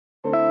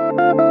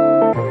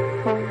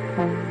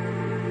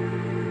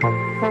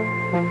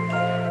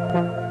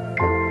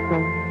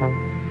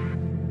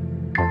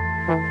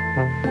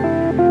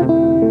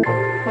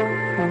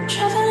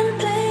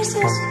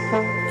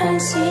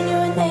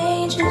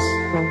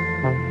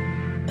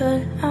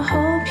but I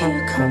hope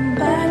you come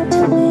back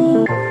to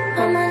me.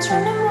 My mind's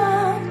running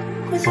wild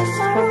with you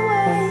far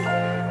away.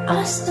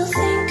 I still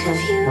think of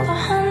you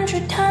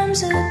 100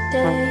 times a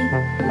day.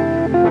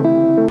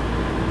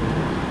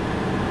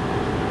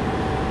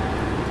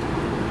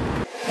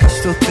 I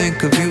still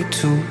think of you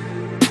too.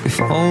 If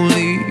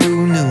only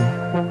you knew.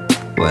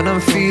 When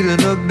I'm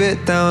feeling a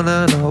bit down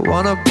and I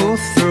wanna pull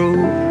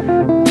through.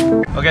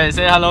 Okay,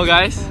 say hello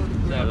guys. Say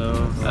hello.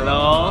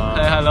 Hello.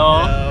 Say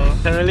hello.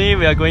 Currently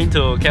we are going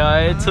to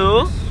KLA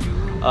too.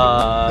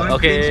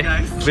 Okay,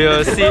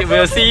 we'll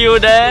see you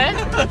there.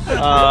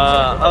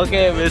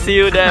 Okay, we'll see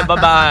you there.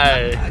 Bye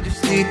bye. I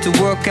just need to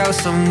work out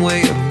some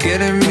way of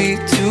getting me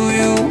to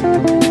you.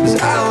 Cause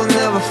I'll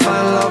never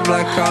find love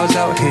like ours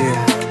out here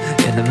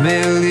in a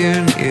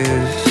million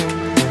years.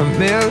 A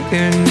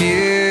million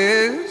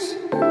years.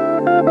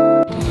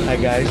 Hi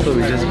guys, so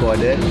we just got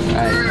it.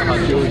 Hi. How are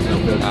you?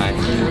 Hi.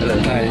 Hello.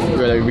 Hi.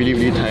 We're like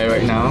really tired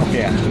right now.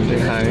 Yeah. Say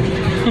hi.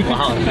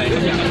 Wow.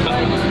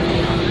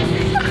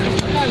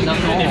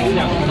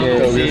 Yeah,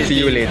 so we'll see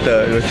you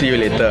later. We'll see you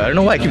later. I don't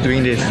know why I keep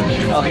doing this.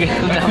 Okay.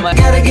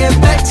 Gotta get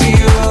back to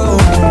you.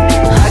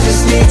 I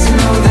just need to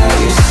know that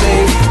you're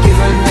safe,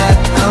 given that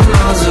I'm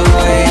miles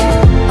away.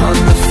 On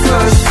the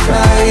first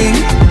flight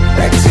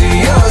back to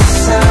your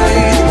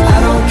side. I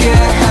don't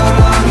care how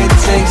long it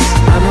takes.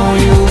 I know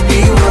you'll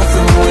be worth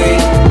the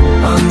wait.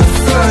 On the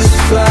first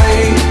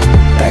flight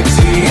back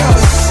to your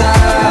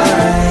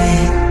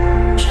side.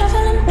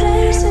 Traveling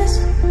places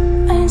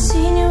I ain't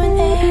seen you in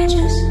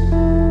ages,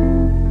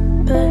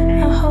 but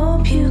I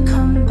hope you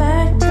come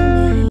back to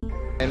me.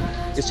 And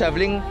is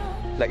traveling,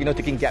 like, you know,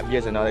 taking gap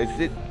years and all, is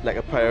it like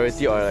a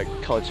priority or like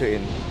culture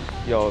in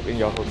your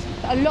home?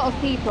 A lot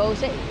of people,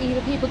 so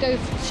either people go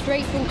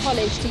straight from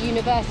college to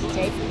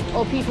university,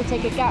 or people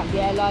take a gap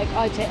year, like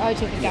I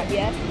took a gap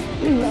year,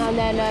 and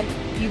then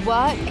you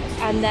work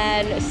and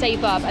then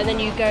save up and then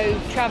you go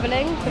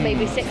travelling for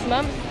maybe 6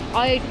 months.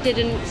 I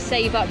didn't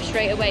save up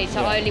straight away,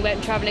 so I only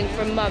went travelling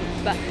for a month,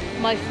 but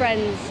my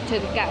friends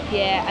took a gap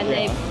year and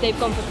they've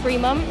gone for 3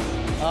 months.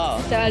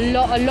 Oh. So a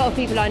lot of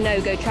people I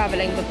know go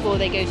travelling before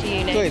they go to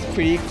uni. So it's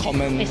pretty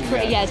common. It's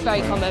pretty, yeah, it's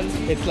very common.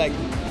 It's like,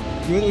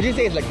 would you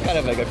say it's like kind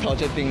of like a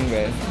culture thing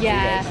where?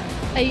 Yeah,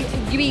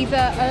 you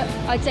either,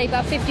 I'd say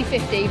about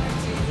 50-50.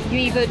 You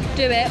either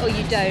do it or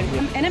you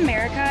don't. In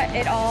America,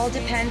 it all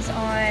depends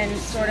on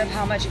sort of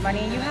how much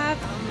money you have.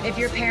 If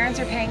your parents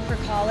are paying for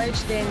college,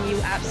 then you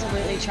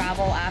absolutely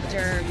travel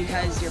after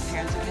because your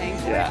parents are paying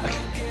for it.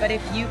 But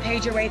if you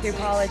paid your way through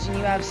college and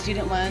you have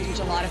student loans, which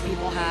a lot of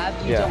people have,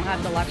 you don't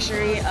have the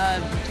luxury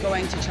of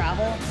going to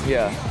travel.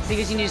 Yeah.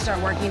 Because you need to start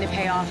working to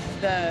pay off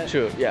the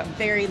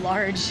very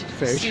large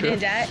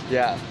student debt.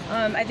 Yeah.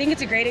 I think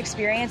it's a great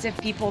experience if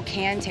people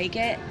can take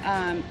it.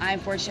 I'm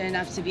fortunate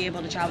enough to be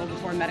able to travel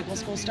before medical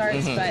school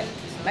starts, but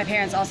my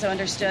parents also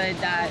understood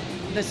that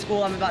the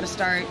school I'm about to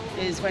start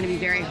is going to be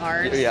very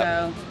hard,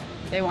 so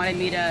they wanted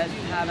me to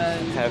have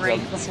a break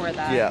before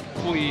that. Yeah.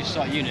 Before you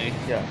start uni,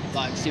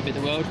 like see a bit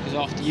of the world, because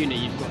after uni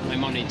you've got no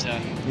money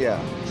to. Yeah.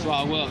 So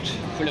I worked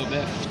for a little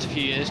bit, for a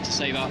few years, to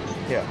save up.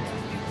 Yeah.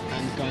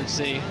 And go and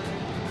see a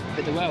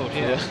bit of the world.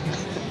 Yeah.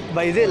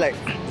 But is it like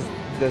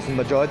the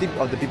majority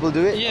of the people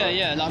do it?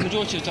 Yeah. Like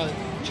majority of like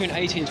between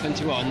 18 and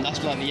 21,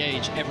 that's like the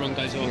age everyone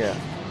goes off. Yeah.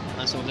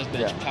 And sort of does a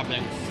bit of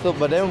travelling. So,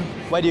 but then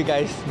why do you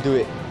guys do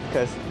it?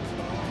 Because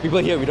people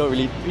here, we don't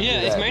really.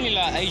 Yeah, it's mainly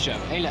like Asia.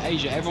 Mainly like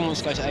Asia. Everyone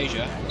wants to go to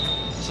Asia.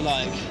 So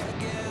like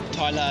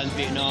Thailand,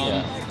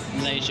 Vietnam,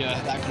 Malaysia,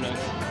 that kind of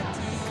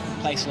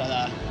places like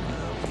that.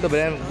 So, but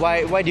then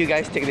why do you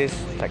guys take this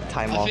like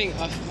time off? I think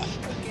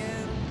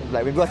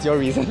like, what's your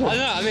reason? I don't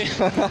know. I mean,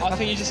 I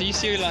think you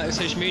see like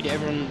social media,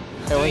 everyone's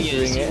doing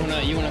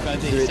it. You wanna go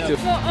do it yourself.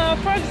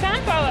 So, for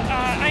example,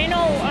 I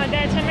know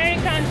that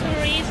American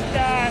tourists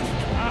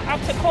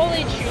after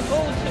college you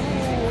go to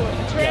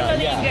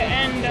traveling,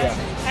 and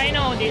I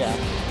know this,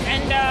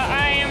 and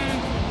I am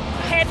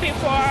happy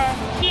for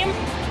him,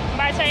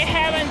 but I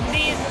haven't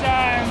this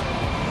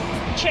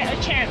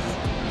chance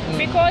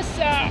because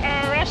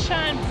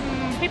Russian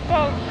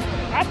people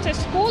after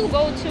school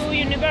go to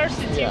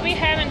university. We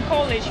haven't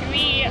college.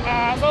 We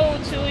go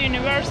to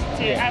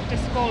university after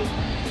school,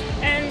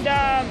 and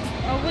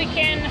we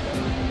can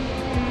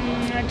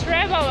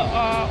travel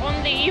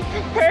only if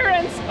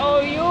parents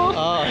or you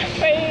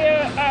pay,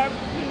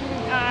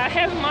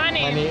 have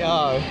money.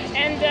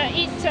 And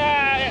it's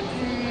a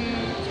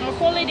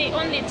holiday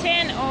only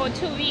 10 or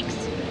 2 weeks.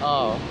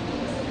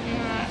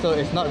 So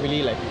it's not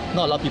really like,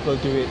 not a lot of people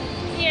do it.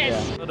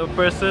 Yes. So the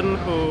person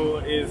who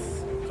is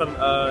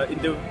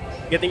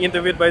getting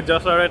interviewed by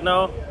Joshua right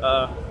now,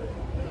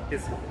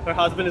 her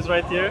husband is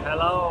right here.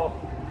 Hello.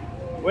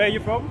 Where are you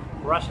from?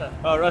 Russia.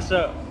 Oh,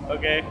 Russia.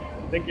 Okay.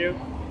 Thank you.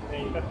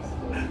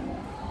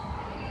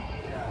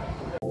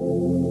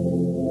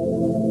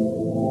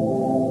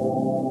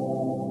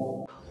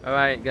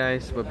 Alright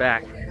guys, we're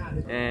back,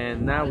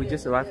 and now we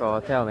just arrived at our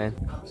hotel, man.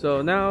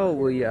 So now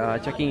we are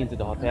checking into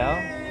the hotel,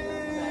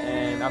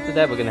 and after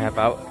that we're gonna have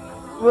our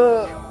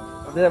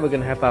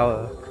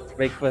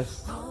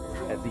breakfast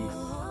at these.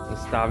 and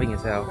starving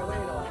as hell.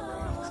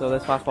 So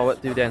let's fast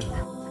forward to then.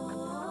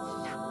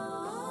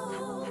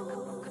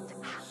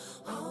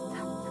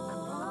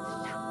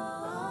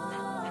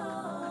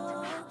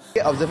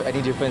 Observe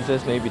any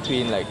differences maybe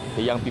between like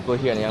the young people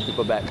here and the young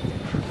people back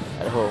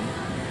at home?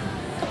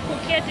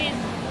 Phuket is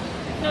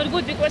not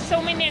good because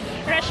so many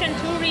Russian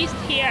tourists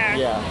here.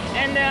 Yeah.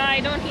 And I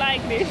don't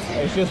like this.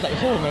 It feels like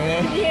home,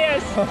 eh?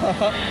 Yes.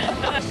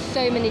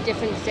 So many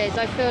differences.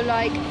 I feel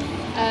like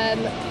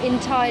in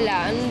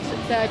Thailand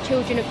the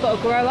children have got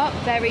to grow up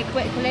very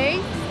quickly.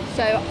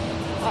 So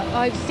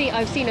I've seen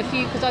a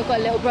few, because I've got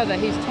a little brother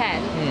who's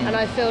 10, and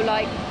I feel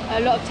like a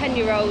lot of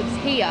 10-year-olds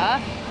here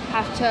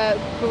have to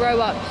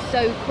grow up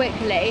so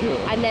quickly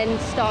and then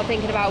start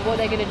thinking about what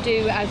they're going to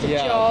do as a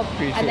job,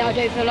 and I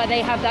don't feel like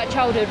they have that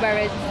childhood,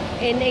 whereas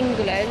in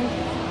England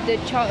the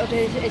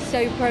childhood is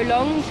so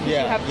prolonged. You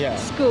have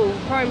school,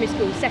 primary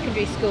school,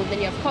 secondary school, then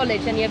you have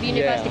college, then you have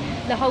university.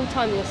 The whole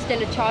time you're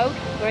still a child,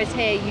 whereas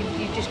here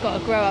you've just got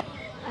to grow up.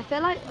 I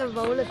feel like the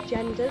role of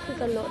genders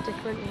is a lot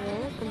different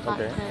here from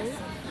back home.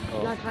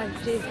 Like I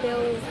do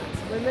feel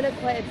women are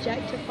quite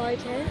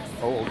objectified here.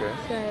 Oh, okay.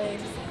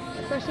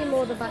 So especially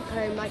more than back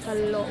home, like a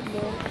lot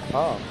more.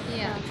 Oh.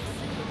 Yeah.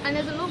 And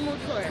there's a lot more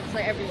tourists,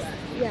 like everywhere.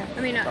 Yeah.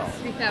 I mean,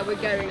 to be fair, we're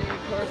going in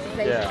touristy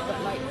places,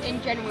 but like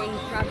in general,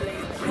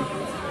 traveling.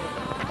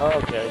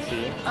 Oh, okay, I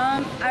see.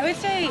 I would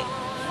say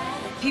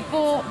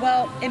people,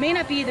 well, it may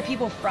not be the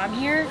people from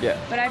here,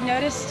 but I've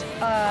noticed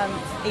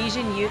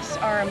Asian youths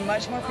are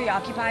much more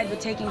preoccupied with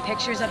taking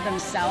pictures of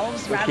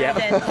themselves rather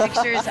than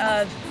pictures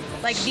of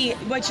like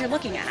what you're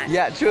looking at.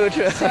 Yeah, true.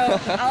 So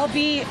I'll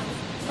be,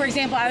 for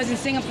example, I was in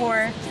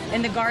Singapore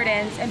in the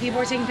gardens and people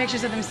were taking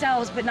pictures of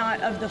themselves but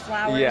not of the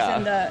flowers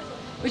and the,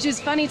 which is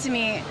funny to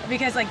me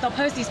because like they'll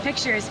post these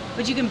pictures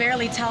but you can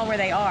barely tell where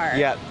they are.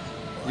 Yeah.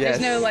 There's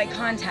no like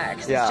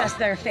context, it's just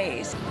their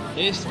face.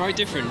 It's very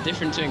different to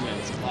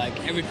England.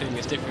 Like everything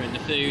is different, the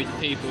food, the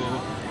people.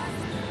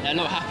 They're a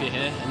lot happier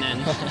here, and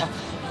then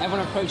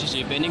everyone approaches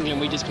you, but in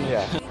England we just kind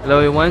of... Hello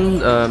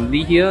everyone,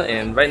 Lee here,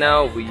 and right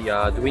now we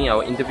are doing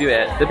our interview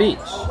at the beach,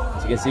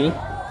 as you can see.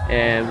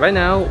 And right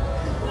now,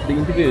 the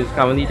interview is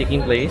currently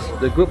taking place.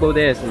 The group over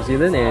there is New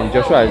Zealand and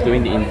Joshua is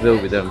doing the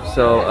interview with them.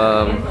 So,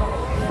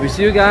 we'll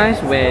see you guys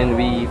when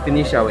we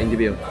finish our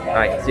interview.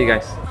 Alright, see you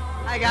guys.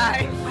 Hi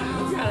guys!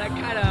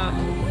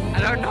 I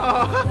don't know.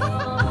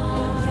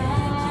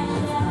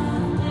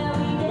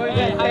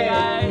 Hi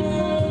guys!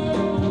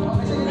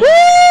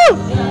 Woo!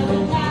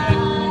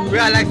 We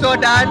are like so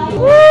done.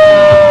 Woo!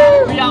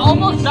 We are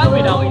almost done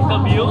with our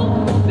interview.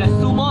 There's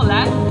 2 more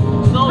left.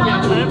 So we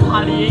are currently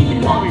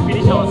partying before we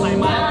finish our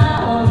assignment.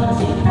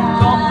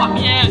 So fuck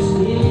yes!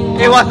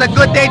 It was a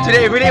good day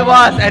today, it really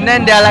was. And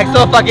then they're like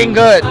so fucking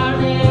good.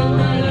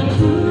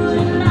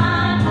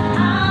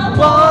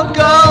 Won't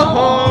go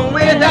home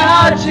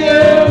without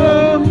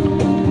you.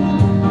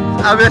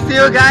 I will see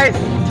you guys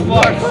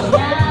tomorrow.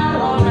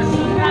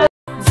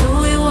 Do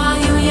it while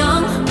you're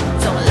young.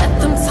 Don't let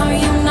them turn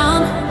you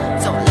numb.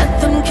 Don't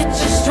let them get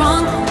you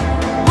strong.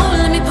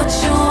 Won't let me put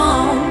you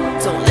on.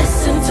 Don't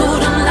listen to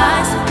them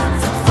lies.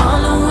 Don't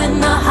follow in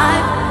the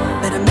hype.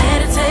 Better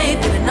meditate,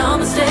 better no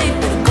mistake.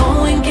 Better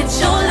go and get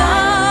your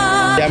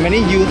life. There are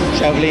many youth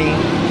traveling.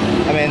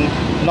 I mean,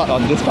 not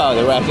on this part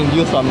of the world. I think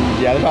youth from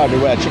the other part of the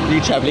world are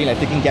really traveling, like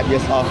taking gap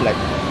years off. Like,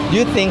 do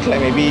you think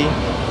like maybe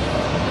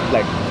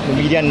like the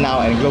media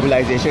now and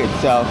globalization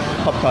itself,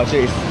 pop culture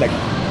is like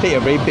play a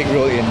very big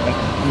role in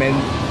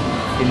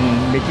in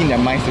making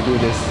their minds to do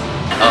this?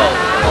 Oh,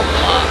 a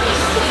lot.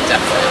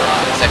 Definitely a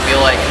lot. Because I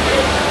feel like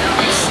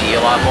you see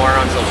a lot more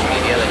on social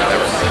media than you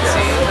ever could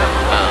see.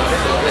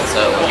 And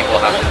so people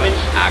have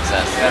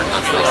access to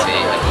constantly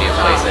seeing like new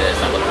places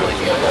that look really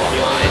beautiful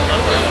online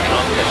and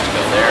push to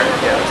go there.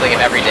 It's like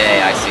if every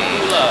day I see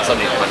some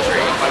new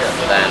country,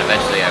 then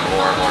eventually I'm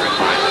more and more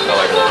inclined to go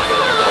everywhere.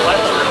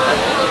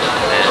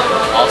 And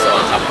also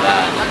on top of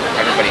that,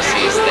 everybody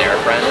sees their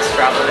friends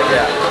traveling.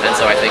 And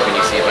so I think when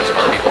you see a bunch of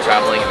other people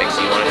traveling, it makes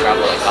you want to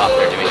travel. Like, oh,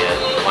 they're doing it,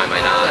 why am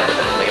I not?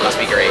 Like, it must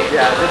be great.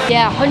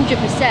 Yeah,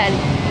 100%.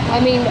 I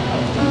mean,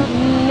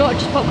 not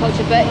just pop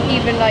culture, but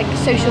even like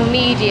social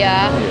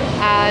media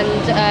and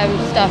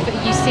stuff.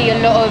 You see a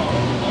lot of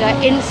like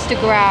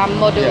Instagram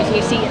models, and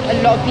you see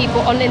a lot of people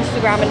on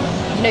Instagram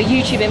and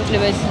YouTube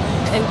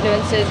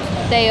influencers.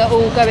 They are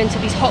all going to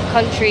these hot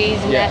countries,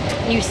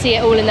 and you see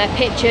it all in their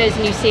pictures,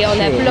 and you see it on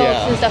their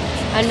vlogs and stuff.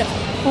 And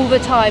all the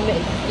time,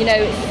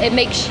 it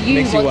makes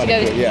you want to go.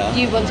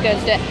 You want to go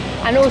and do it.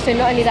 And also,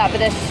 not only that, but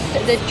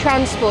the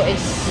transport is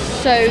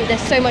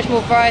there's so much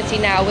more variety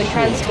now in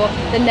transport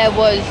than there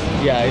was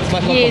it's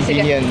much more years ago.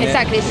 convenient.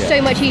 Exactly, it's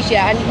so much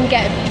easier, and you can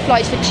get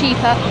flights for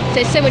cheaper.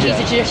 So it's so much easier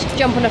to just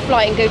jump on a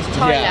flight and go to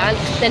Thailand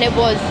than it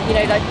was,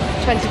 like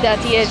 20,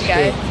 30 years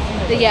ago.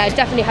 So yeah, it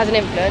definitely has an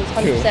influence,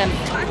 100%.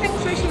 I think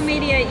social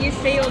media, you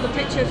see all the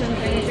pictures and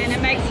things, and it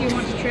makes you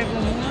want to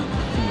travel more,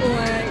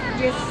 or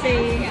just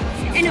see.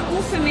 And it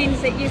also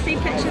means that you see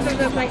pictures of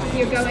the places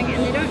you're going,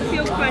 and they don't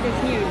feel quite as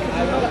new because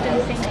you've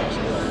often seen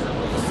pictures.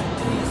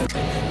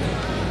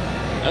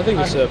 I think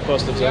it's a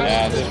positive.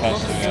 Yeah, it's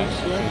positive.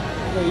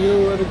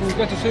 You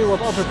get to see what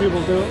other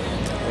people do,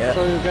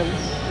 so you can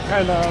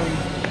kind of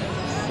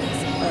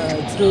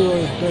do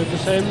the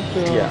same.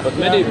 But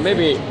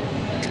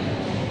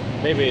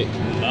maybe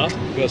not,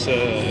 because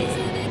if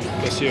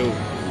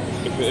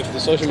the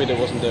social media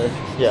wasn't there,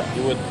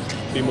 you would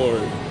be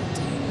more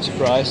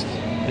surprised.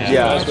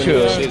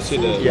 True. See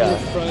the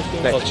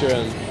culture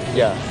and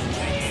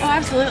Oh,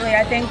 absolutely.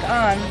 I think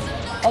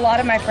a lot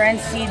of my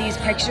friends see these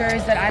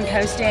pictures that I'm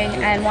posting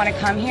and want to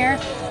come here,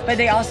 but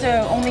they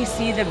also only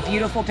see the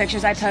beautiful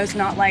pictures I post,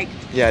 not like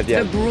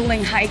the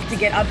grueling hike to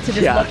get up to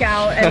this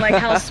lookout and like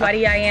how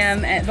sweaty I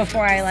am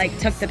before I like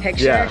took the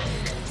picture.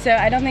 So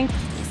I don't think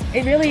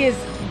it really is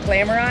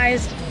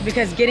glamorized,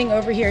 because getting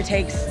over here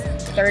takes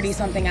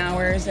 30-something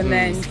hours, and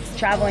then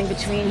traveling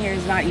between here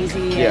is not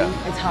easy, and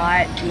it's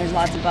hot and there's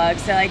lots of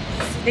bugs. So like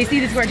they see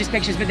these gorgeous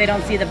pictures, but they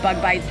don't see the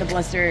bug bites, the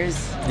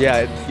blisters,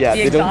 the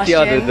they don't see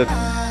all the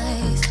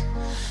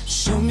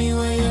Show me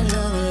where your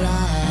love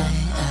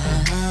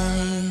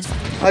lies.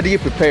 How do you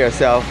prepare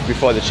yourself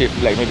before the trip,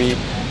 like maybe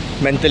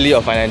mentally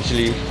or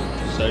financially?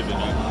 Saving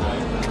up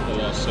for the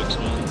last 6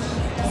 months.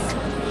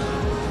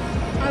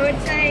 I would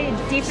say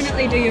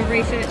definitely do your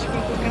research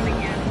before coming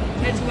here.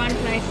 That's one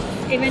place.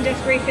 Even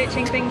just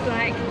researching things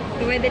like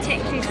the way the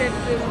taxi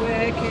services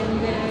work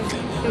and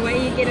the way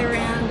you get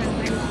around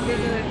and things.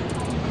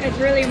 It's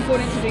really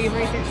important to do your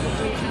research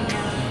before you come here.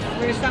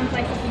 Whereas some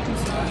places you can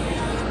start.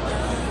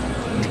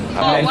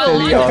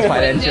 Mentally or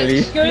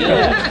financially?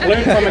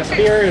 Learn from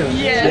experience.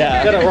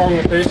 Get it wrong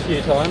the first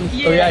few times.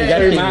 You got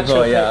too it much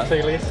before, We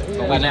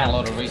did a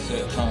lot of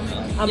research on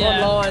I'm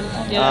online.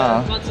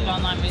 lots of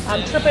online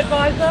research.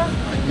 TripAdvisor.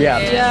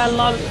 Yeah, a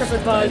lot of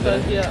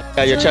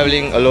TripAdvisor. you're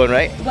traveling alone,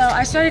 right? Well,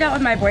 I started out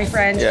with my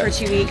boyfriend for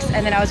 2 weeks,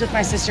 and then I was with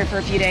my sister for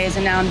a few days,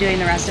 and now I'm doing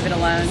the rest of it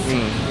alone.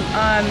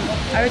 I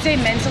would say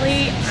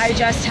mentally, I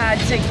just had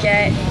to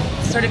get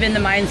sort of in the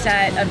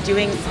mindset of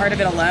doing part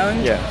of it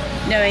alone,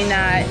 knowing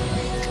that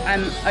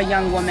I'm a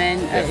young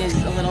woman is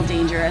a little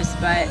dangerous,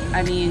 but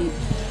I mean,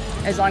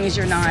 as long as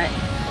you're not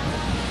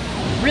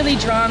really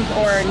drunk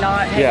or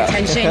not paying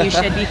attention, you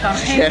should be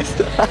fine.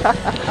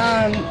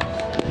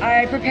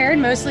 I prepared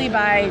mostly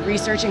by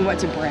researching what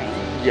to bring.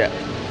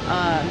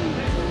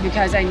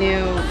 Because I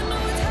knew,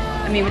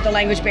 I mean, with the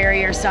language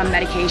barrier, some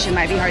medication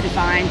might be hard to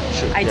find.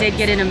 I did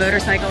get in a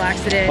motorcycle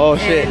accident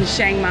in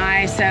Chiang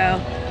Mai, so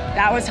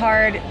that was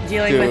hard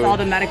dealing with all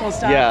the medical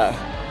stuff.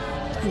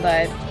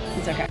 But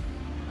it's okay.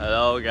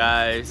 Hello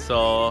guys,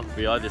 so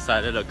we all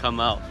decided to come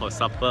out for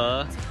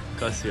supper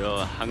because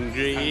you're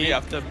hungry.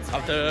 After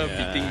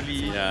beating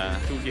Lee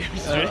 2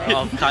 games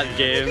of card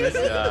games.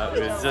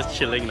 We're just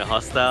chilling in the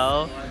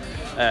hostel,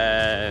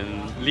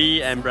 and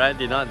Lee and Brad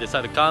did not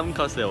decide to come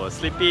because they were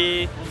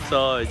sleepy.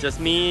 So it's just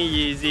me,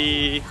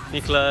 Yeezy,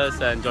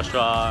 Nicholas and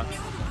Joshua.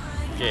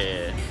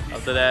 Okay,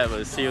 after that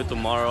we'll see you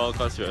tomorrow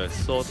because we're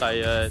so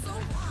tired.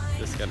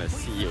 Just gonna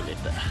see you later.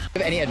 Do you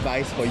have any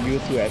advice for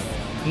youth who have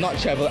not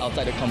traveled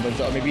outside the comfort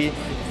zone, or maybe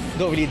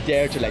don't really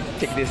dare to like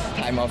take this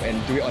time off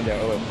and do it on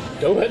their own?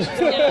 Do it. It's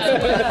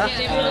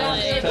definitely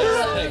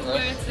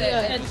worth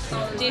it.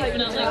 You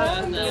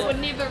would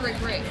never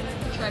regret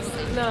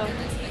traveling. No.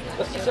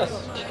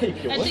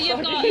 And so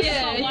you've got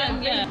get out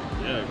and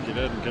give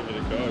it a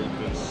go,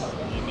 because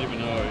you never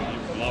know,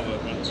 you love it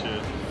once you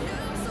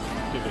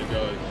give it a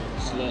go.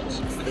 There's lots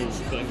of cool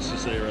things to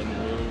see around the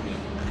world, and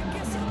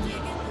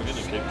we're going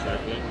to keep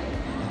traveling.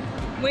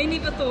 We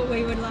never thought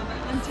we would love it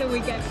until we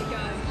gave it a go,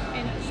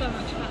 and it's so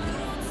much fun.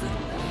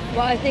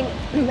 Well, I think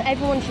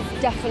everyone should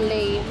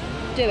definitely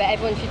do it.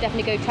 Everyone should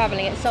definitely go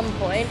travelling at some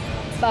point.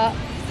 But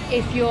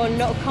if you're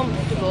not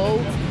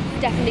comfortable,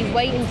 definitely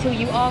wait until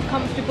you are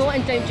comfortable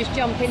and don't just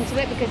jump into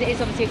it, because it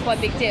is obviously a quite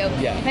big deal.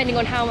 Depending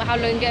on how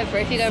long you go for.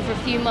 If you're going for a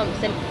few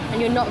months and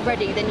you're not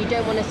ready, then you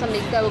don't want to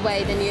suddenly go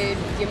away, then you're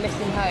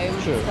missing home.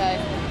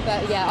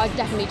 But yeah, I'd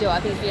definitely do it. I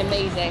think it'd be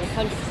amazing,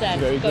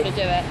 100%. You've got to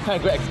do it. Kind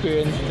of great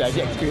experience to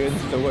actually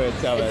experience the world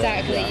itself.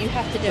 Exactly, you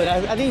have to do it.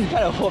 I think you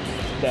kind of hope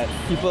that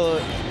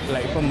people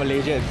like from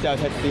Malaysia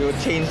itself, they will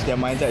change their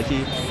mindset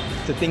actually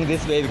to think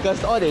this way,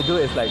 because all they do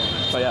is like,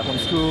 from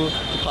school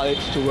to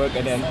college to work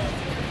and then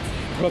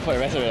work for the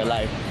rest of their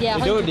life. Yeah,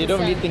 they don't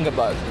really think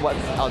about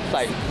what's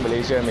outside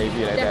Malaysia,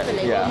 maybe like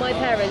definitely. that. Well, my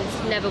parents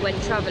never went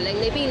travelling.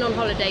 They've been on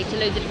holiday to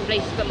loads of different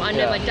places, but I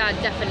know my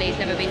dad definitely has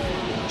never been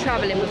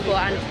travelling before,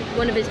 and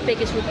one of his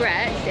biggest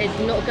regrets is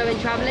not going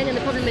travelling. And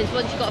the problem is,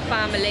 once you've got a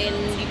family and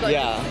you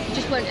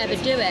just won't ever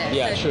do it.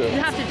 Yeah, so true. You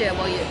have to do it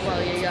while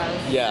you're young.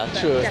 Yeah, but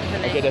true.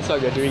 Definitely. Okay, that's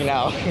what we're doing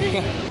now.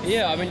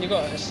 Yeah, I mean, you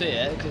got to see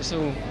it, because it's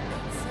all,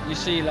 you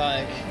see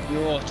like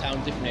your town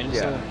differently, and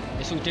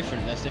it's all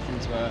different. There's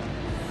difference where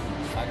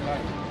back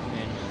home.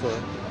 So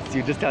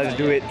you just tell us to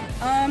do it.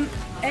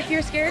 If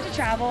you're scared to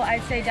travel,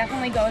 I'd say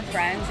definitely go with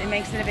friends. It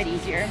makes it a bit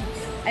easier.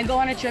 And go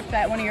on a trip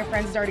that one of your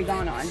friends has already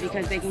gone on,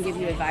 because they can give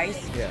you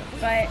advice.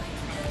 But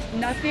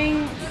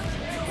nothing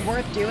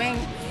worth doing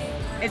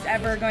is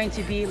ever going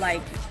to be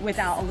like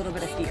without a little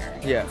bit of fear.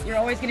 You're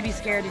always going to be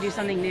scared to do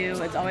something new.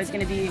 It's always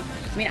going to be,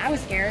 I mean, I was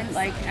scared.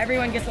 Like,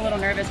 everyone gets a little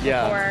nervous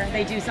before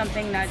they do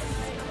something that's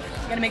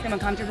going to make them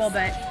uncomfortable,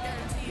 but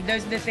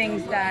those are the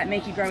things that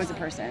make you grow as a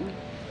person.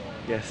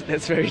 Yes,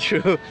 that's very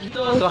true.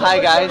 So hi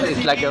guys, it's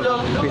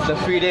a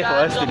free day for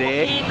us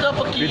today.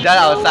 We've done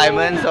our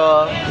assignment,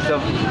 so it's a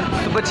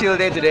super chill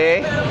day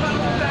today.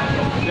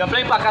 We are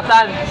playing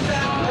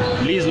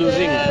Pakatan. Lee's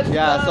losing.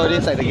 Yeah, so this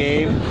is like the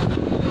game.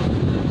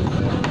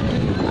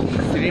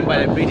 Sitting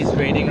by the beach, it's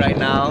raining right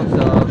now,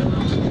 so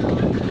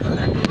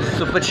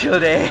super chill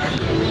day.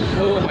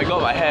 Oh my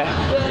god, my hair.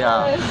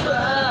 Yeah.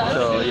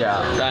 So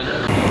yeah. Done.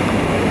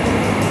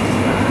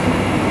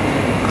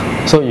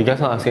 So you guys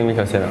not asking me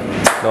question?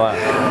 No.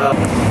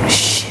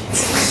 Shit.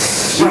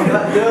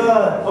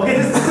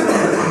 Okay,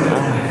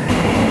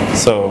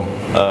 so,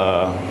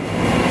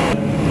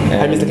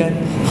 hi Mr. Ken.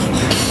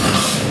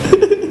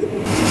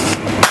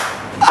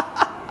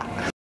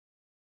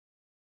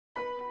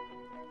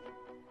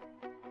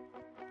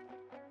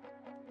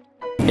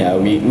 Yeah,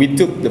 we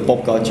took the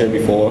pop culture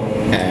before,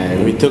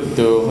 and we took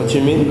to Ho Chi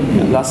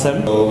Minh last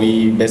time. So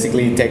we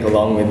basically tag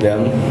along with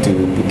them to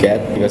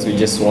Phuket because we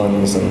just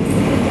want some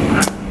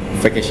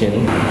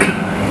vacation.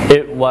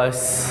 It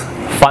was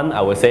fun,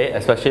 I would say,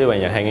 especially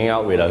when you're hanging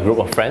out with a group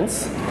of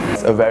friends.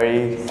 It's a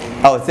very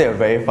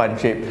fun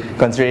trip,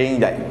 considering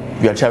that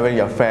you're traveling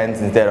with your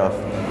friends instead of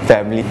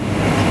family.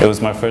 It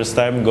was my first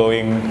time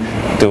going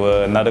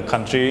to another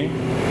country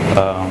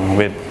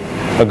with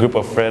a group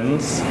of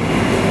friends.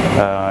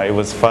 It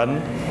was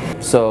fun.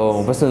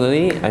 So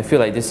personally, I feel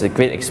like this is a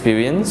great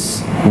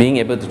experience, being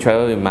able to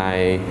travel with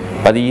my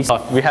buddies.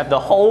 We have the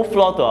whole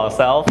floor to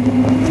ourselves. Oh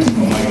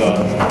my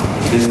god,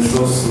 this is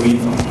so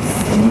sweet.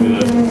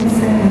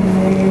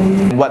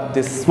 What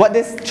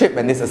this trip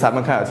and this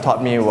assignment kind of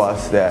taught me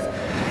was that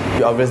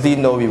we obviously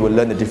know we will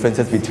learn the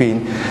differences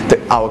between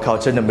our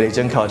culture, the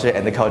Malaysian culture,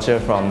 and the culture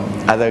from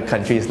other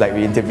countries. Like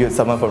we interviewed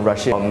someone from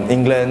Russia, from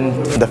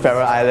England, the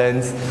Faroe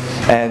Islands,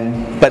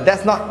 but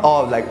that's not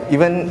all. Like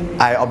even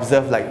I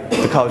observed like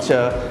the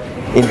culture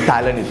in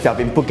Thailand itself,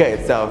 in Phuket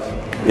itself.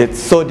 It's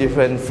so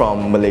different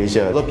from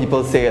Malaysia. A lot of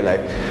people say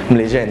like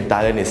Malaysia and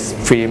Thailand is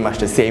pretty much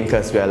the same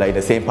because we are like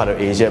the same part of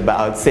Asia. But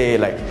I would say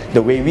like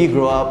the way we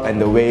grow up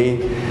and the way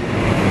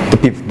the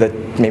people,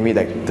 maybe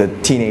like the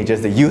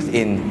teenagers, the youth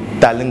in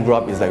Thailand grow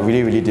up is like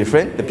really, really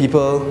different. The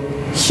people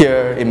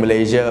here in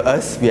Malaysia,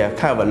 us, we have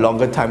kind of a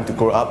longer time to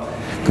grow up.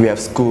 We have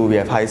school, we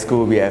have high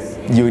school, we have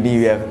uni,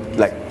 we have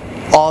like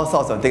all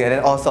sorts of things, and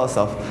then all sorts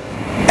of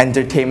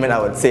entertainment, I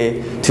would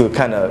say, to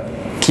kind of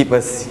keep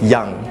us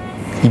young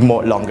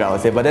more longer, I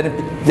would say. But then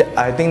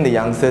I think the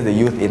youngsters, the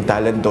youth in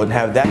Thailand don't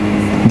have that.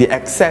 The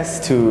access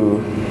to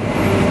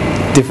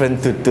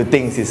different to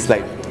things is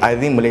like, I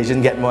think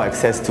Malaysians get more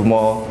access to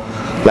more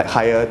like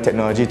higher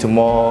technology, to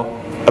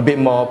a bit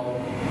more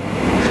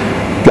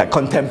like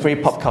contemporary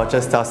pop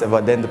culture stuff,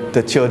 but then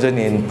the children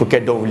in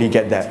Phuket don't really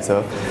get that.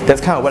 So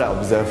that's kind of what I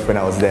observed when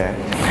I was there.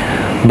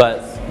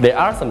 But there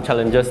are some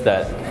challenges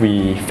that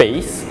we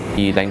face.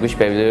 The language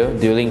barrier,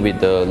 dealing with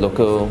the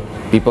local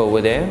people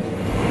over there.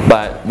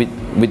 But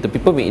with the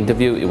people we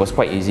interviewed, it was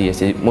quite easy as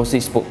they mostly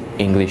spoke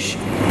English.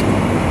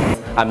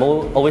 I'm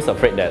always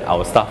afraid that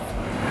our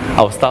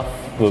stuff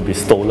will be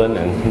stolen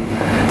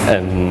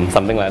and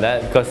something like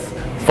that, because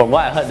from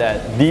what I heard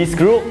that this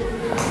group,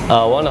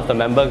 one of the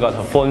members got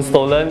her phone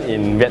stolen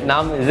in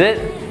Vietnam, is it?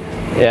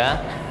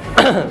 Yeah.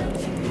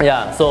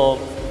 Yeah, so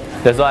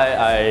that's why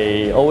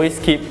I always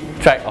keep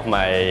track of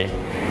my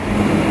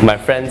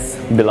friends'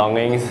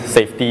 belongings,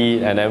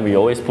 safety, and then we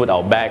always put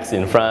our bags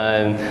in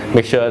front,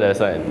 make sure there's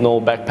like no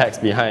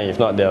backpacks behind. If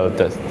not, they'll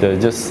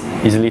just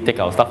easily take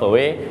our stuff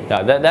away.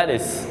 Yeah, that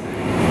is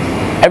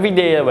every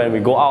day when we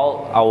go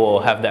out, I will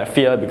have that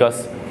fear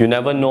because you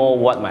never know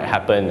what might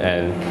happen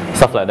and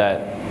stuff like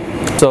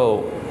that.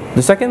 So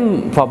the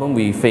second problem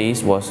we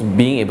faced was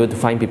being able to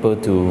find people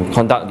to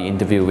conduct the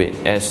interview with,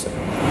 as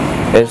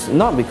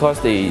not because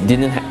they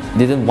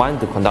didn't want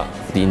to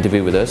conduct the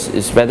interview with us,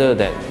 it's rather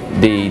that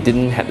they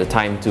didn't have the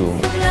time to.